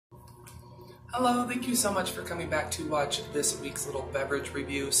Hello, thank you so much for coming back to watch this week's little beverage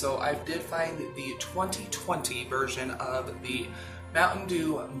review. So I did find the 2020 version of the Mountain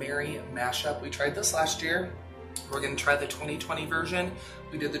Dew Merry Mash-Up. We tried this last year. We're going to try the 2020 version.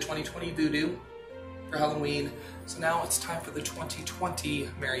 We did the 2020 Voodoo for Halloween. So now it's time for the 2020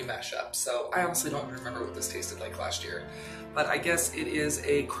 Merry Mash-Up. So I honestly don't remember what this tasted like last year. But I guess it is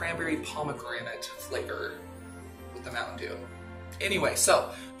a cranberry pomegranate flavor with the Mountain Dew. Anyway,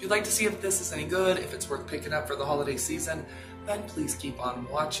 so if you'd like to see if this is any good, if it's worth picking up for the holiday season, then please keep on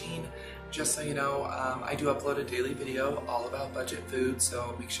watching. Just so you know, I do upload a daily video all about budget food,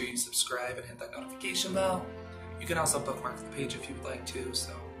 so make sure you subscribe and hit that notification bell. You can also bookmark the page if you would like to,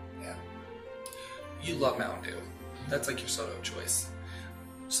 so yeah. You love Mountain Dew. That's like your soda of choice.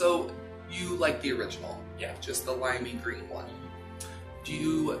 So you like the original? Yeah. Just the limey green one. Do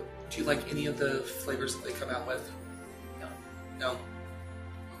you like any of the flavors that they come out with? No?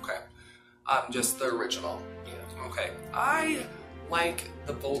 Okay. Just the original. Yeah. Okay. I like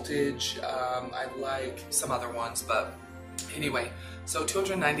the Voltage. I like some other ones, but anyway. So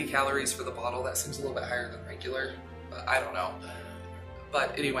 290 calories for the bottle. That seems a little bit higher than regular, but I don't know.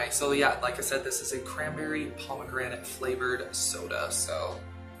 But anyway, so yeah, like I said, this is a cranberry pomegranate flavored soda. So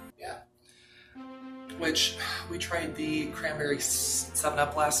yeah. Which we tried the cranberry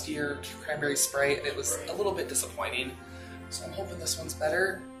 7-Up last year, cranberry Sprite, and it was a little bit disappointing. So I'm hoping this one's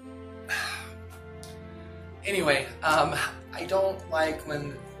better. Anyway, I don't like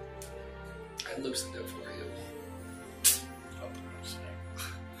when I loosened it for you.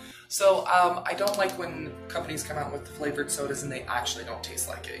 So I don't like when companies come out with flavored sodas and they actually don't taste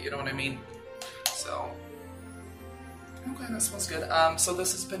like it. You know what I mean? So okay, that smells good. So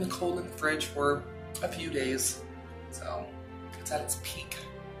this has been cold in the fridge for a few days. So it's at its peak.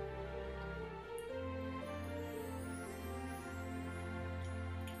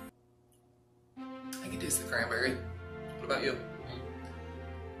 I can taste the cranberry. What about you?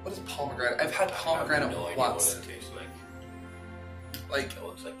 What is pomegranate? I've had pomegranate once. I have no idea what it tastes like. Like It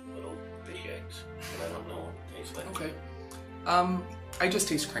looks like little bitty eggs, but I don't know what it tastes like. Okay. I just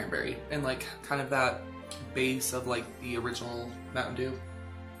taste cranberry and like kind of that base of like the original Mountain Dew.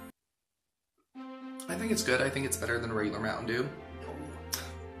 I think it's good. I think it's better than a regular Mountain Dew.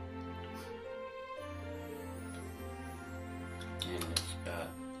 And it's got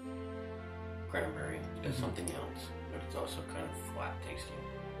cranberry. It's got something else, but it's also kind of flat tasting.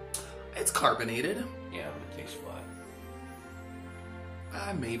 It's carbonated. Yeah, but it tastes flat.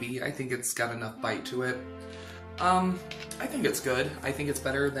 Maybe. I think it's got enough bite to it. I think it's good. I think it's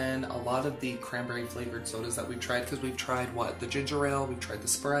better than a lot of the cranberry flavored sodas that we've tried, because we've tried what? The ginger ale, we've tried the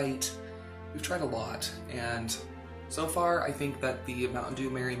Sprite, we've tried a lot. And so far, I think that the Mountain Dew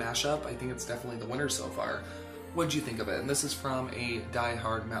Merry Mash-Up, I think it's definitely the winner so far. What did you think of it? And this is from a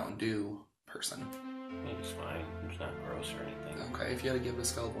die-hard Mountain Dew person. I think it's fine. It's not gross or anything. Okay, if you had to give it a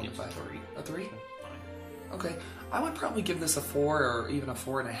scale of 1 to 5. 3. A 3? Fine. Okay, I would probably give this a 4 or even a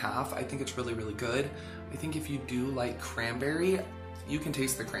 4.5. I think it's really, really good. I think if you do like cranberry, you can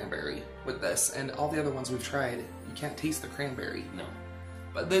taste the cranberry with this. And all the other ones we've tried, you can't taste the cranberry. No.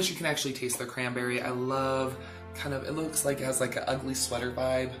 But this, you can actually taste the cranberry. I love kind of, it looks like it has like an ugly sweater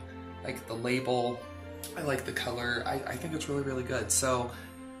vibe, like the label. I like the color. I think it's really, really good. So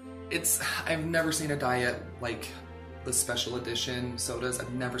I've never seen a diet like the special edition sodas.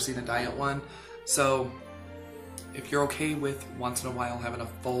 I've never seen a diet one. So if you're okay with once in a while having a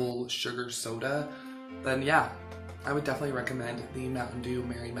full sugar soda, then yeah, I would definitely recommend the Mountain Dew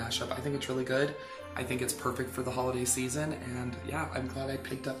Merry Mash-Up. I think it's really good. I think it's perfect for the holiday season, and yeah, I'm glad I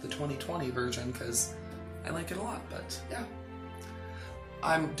picked up the 2020 version because I like it a lot, but yeah.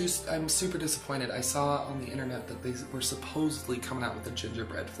 I'm super disappointed. I saw on the internet that they were supposedly coming out with a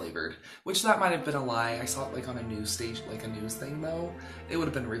gingerbread flavored, which that might have been a lie. I saw it like on a news station, like a news thing though. It would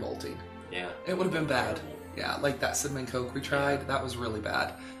have been revolting. Yeah. It would have been bad. Yeah, like that cinnamon Coke we tried, that was really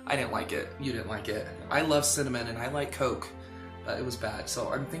bad. I didn't like it. You didn't like it. I love cinnamon and I like Coke, but it was bad.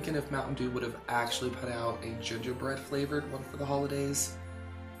 So I'm thinking if Mountain Dew would have actually put out a gingerbread flavored one for the holidays,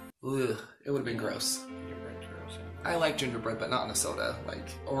 ugh, it would have been gross. Gingerbread's gross. I like gingerbread, but not in a soda,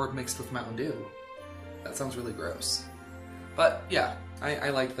 or mixed with Mountain Dew. That sounds really gross. But yeah, I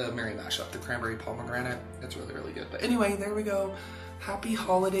like the Merry Mash-Up, the cranberry pomegranate. It's really, really good. But anyway, there we go. Happy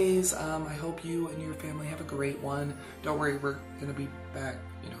holidays. I hope you and your family have a great one. Don't worry, we're gonna be back,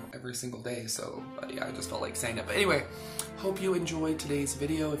 every single day. So, but yeah, I just felt like saying it. But anyway, hope you enjoyed today's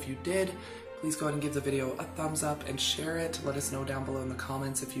video. If you did, please go ahead and give the video a thumbs up and share it. Let us know down below in the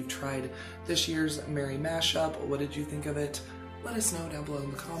comments if you've tried this year's Merry Mash-Up. What did you think of it? Let us know down below in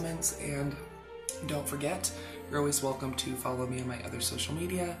the comments. And don't forget, you're always welcome to follow me on my other social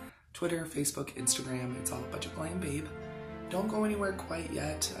media. Twitter, Facebook, Instagram. It's all Budget Glam Babe. Don't go anywhere quite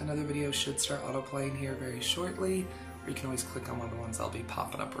yet. Another video should start autoplaying here very shortly, or you can always click on one of the ones that'll be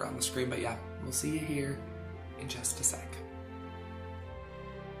popping up around the screen. But yeah, we'll see you here in just a sec.